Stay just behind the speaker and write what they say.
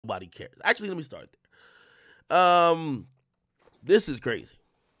nobody cares. Actually, let me start there. This is crazy.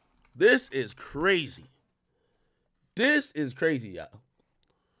 This is crazy. This is crazy, y'all.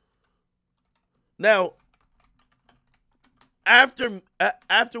 Now, after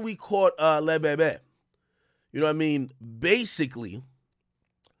we caught Le Bébé, you know what I mean? Basically,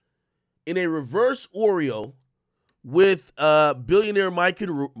 in a reverse Oreo with billionaire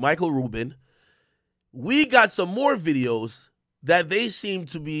Michael Rubin, we got some more videos that they seem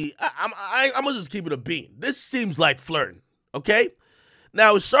to be. I'm gonna just keep it a bean. This seems like flirting. Okay.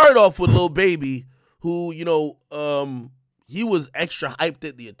 Now, it started off with Lil Baby, who, you know, he was extra hyped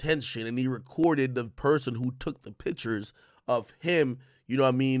at the attention, and he recorded the person who took the pictures of him, you know what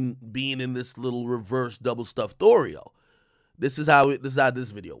I mean, being in this little reverse double stuffed Oreo. This is how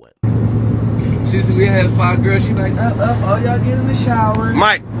this video went. Since we had 5 girls, she like, all y'all get in the shower.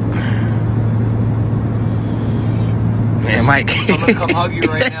 Mike. Man, Mike. I'm gonna come hug you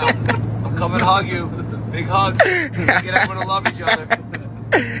right now. I'm coming to hug you. Big hug. Get everyone to love each other.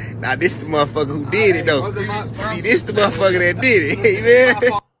 Now this the motherfucker who did it though. See, this the motherfucker that did it.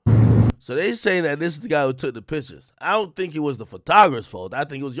 Man. So they saying that this is the guy who took the pictures. I don't think it was the photographer's fault. I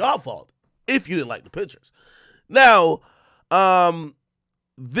think it was your fault if you didn't like the pictures. Now,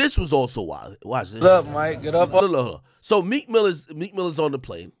 this was also wild. Watch this. Get up, Mike. Get up. So Meek Mill is on the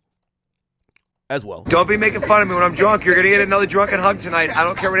plane as well. Don't be making fun of me when I'm drunk. You're gonna get another drunken hug tonight. I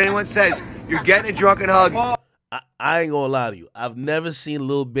don't care what anyone says. You're getting a drunken hug. I ain't gonna lie to you. I've never seen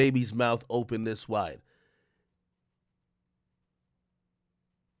Lil Baby's mouth open this wide.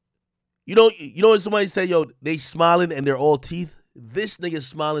 You know when somebody say, yo, they smiling and they're all teeth? This nigga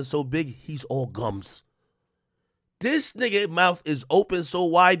smiling so big, he's all gums. This nigga mouth is open so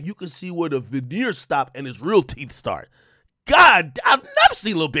wide, you can see where the veneers stop and his real teeth start. God, I've never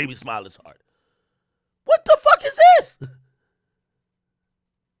seen Lil Baby smile this hard. What the fuck is this?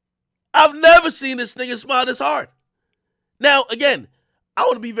 I've never seen this nigga smile this hard. Now, again, I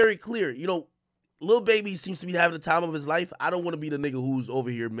want to be very clear. You know, Lil Baby seems to be having the time of his life. I don't want to be the nigga who's over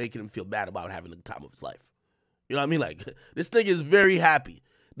here making him feel bad about having the time of his life. You know what I mean? Like, this nigga is very happy.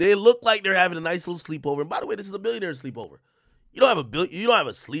 They look like they're having a nice little sleepover. And by the way, this is a billionaire sleepover. You don't have a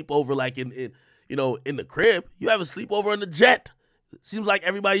sleepover like in the crib. You have a sleepover on the jet. Seems like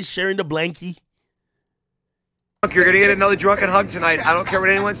everybody's sharing the blankie. You're gonna get another drunken hug tonight. I don't care what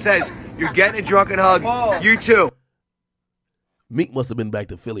anyone says. You're getting a drunken hug. You too. Meek must have been back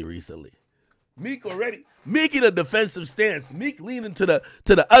to Philly recently. Meek in a defensive stance. Meek leaning to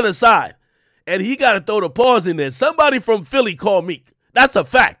the other side. And he got to throw the pause in there. Somebody from Philly called Meek. That's a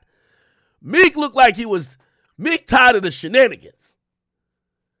fact. Meek looked like Meek tired of the shenanigans.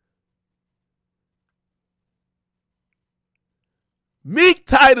 Meek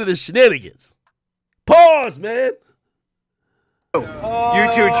tired of the shenanigans. Pause, man. You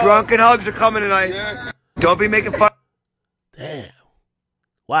two drunken hugs are coming tonight. Don't be making fun. Damn.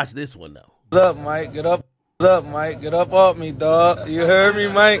 Watch this one, though. Get up, Mike. Get up. Get up, Mike. Get up off me, dog. You heard me,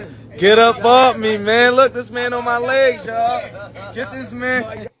 Mike? Get up off me, man. Look, this man on my legs, y'all. Get this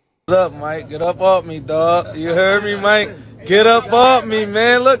man. Get up, Mike. Get up off me, dog. You heard me, Mike? Get up off me,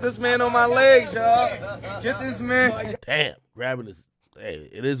 man. Look, this man on my legs, y'all. Get this man. Damn. Grabbing this. Hey,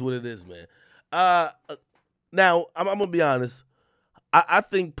 it is what it is, man. Now, I'm going to be honest. I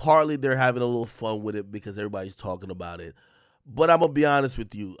think partly they're having a little fun with it because everybody's talking about it. But I'm going to be honest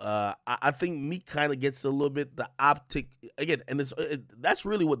with you. I think Meek kind of gets a little bit the optic. Again, and that's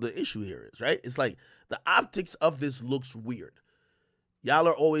really what the issue here is, right? It's like the optics of this looks weird. Y'all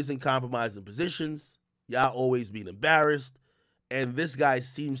are always in compromising positions. Y'all always being embarrassed. And this guy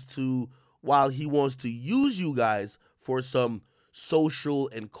seems to, while he wants to use you guys for some social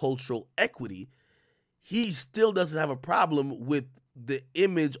and cultural equity, he still doesn't have a problem with the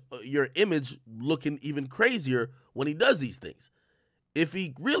image, your image looking even crazier when he does these things. If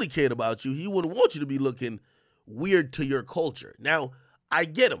he really cared about you, he wouldn't want you to be looking weird to your culture. Now, I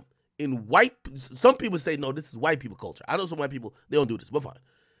get him. Some people say, no, this is white people culture. I know some white people, they don't do this, but fine.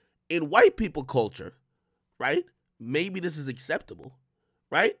 In white people culture, right, maybe this is acceptable,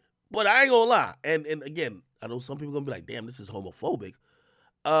 right? But I ain't gonna lie. And again, I know some people are gonna be like, damn, this is homophobic.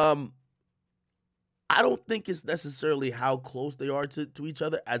 I don't think it's necessarily how close they are to each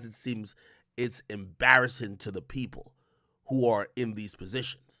other as it seems it's embarrassing to the people who are in these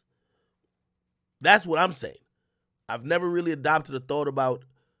positions. That's what I'm saying. I've never really adopted a thought about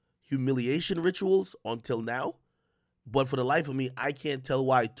humiliation rituals until now, but for the life of me, I can't tell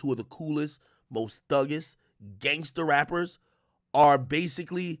why two of the coolest, most thuggish gangster rappers are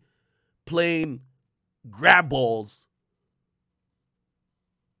basically playing grab balls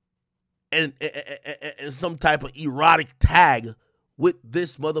and some type of erotic tag with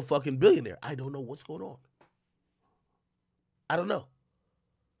this motherfucking billionaire. I don't know what's going on. I don't know.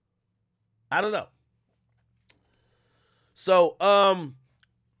 So,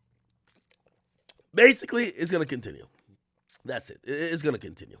 basically, it's going to continue. That's it. It's going to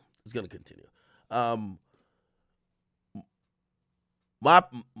continue.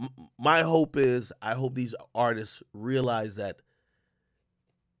 My hope is, I hope these artists realize that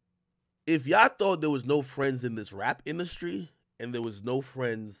if y'all thought there was no friends in this rap industry and there was no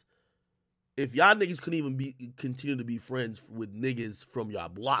friends, if y'all niggas couldn't even continue to be friends with niggas from y'all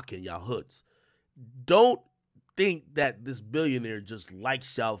block and y'all hoods, don't think that this billionaire just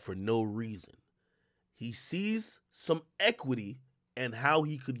likes y'all for no reason. He sees some equity and how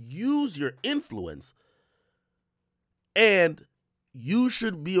he could use your influence, and you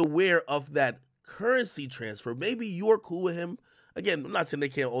should be aware of that currency transfer. Maybe you're cool with him. Again, I'm not saying they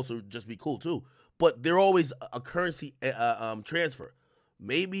can't also just be cool too, but they're always a currency transfer.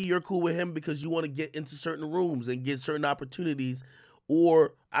 Maybe you're cool with him because you want to get into certain rooms and get certain opportunities,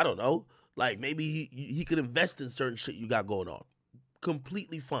 or I don't know, like maybe he could invest in certain shit you got going on.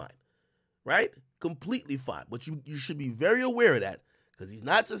 Completely fine, right? Completely fine. But you should be very aware of that, because he's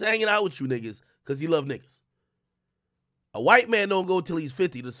not just hanging out with you niggas because he love niggas. A white man don't go till he's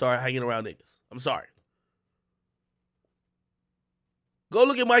 50 to start hanging around niggas. I'm sorry. Go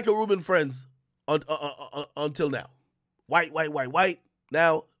look at Michael Rubin friends until now. White.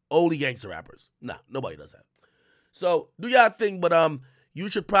 Now, only gangster rappers. Nah, nobody does that. So, do y'all thing, but you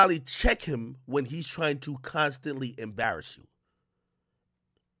should probably check him when he's trying to constantly embarrass you.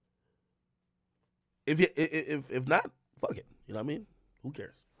 If not, fuck it. You know what I mean? Who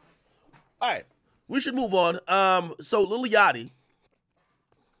cares? All right, we should move on. So Lil Yachty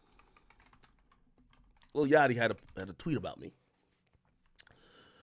had a tweet about me.